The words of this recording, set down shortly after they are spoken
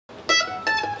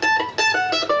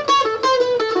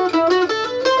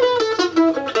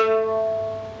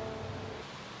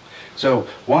So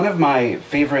one of my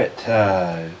favorite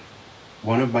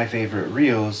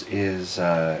reels is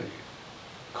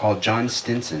called John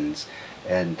Stinsons,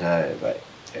 and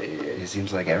it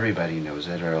seems like everybody knows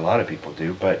it, or a lot of people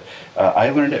do. But I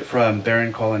learned it from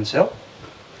Baron Collins Hill,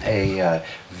 a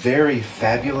very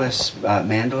fabulous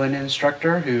mandolin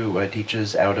instructor who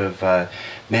teaches out of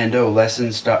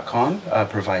mandolessons.com,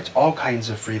 provides all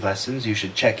kinds of free lessons. You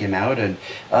should check him out and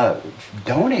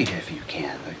donate if you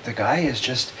can. The guy is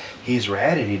just, he's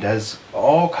rad, and he does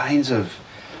all kinds of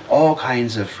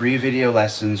free video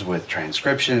lessons with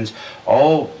transcriptions,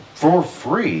 all for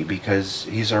free because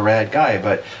he's a rad guy.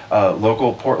 But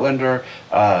local Portlander,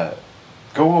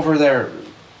 go over there,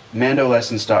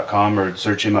 mandolessons.com, or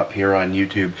search him up here on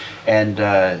YouTube, and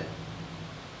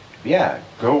yeah,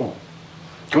 go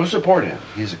support him.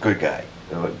 He's a good guy,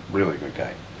 a really good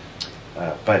guy.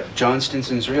 But John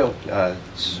Stinson's reel,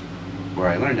 is where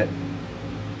I learned it.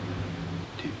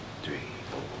 2, 3,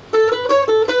 4.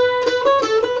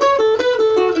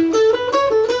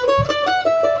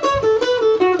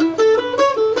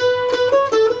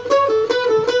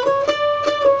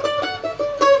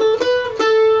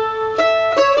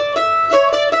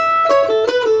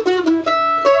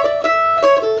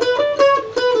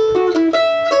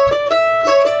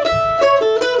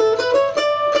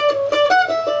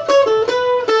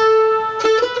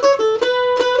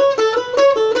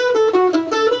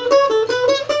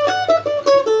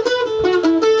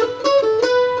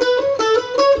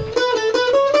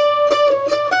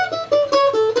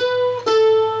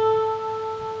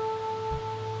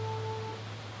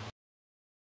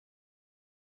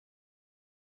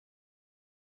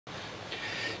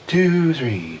 Two,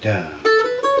 three, down.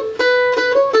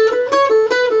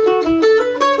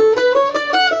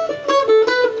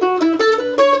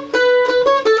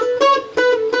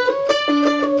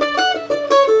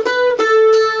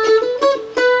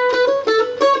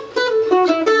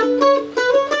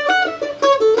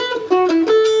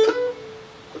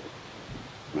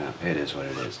 Well, it is what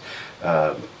it is.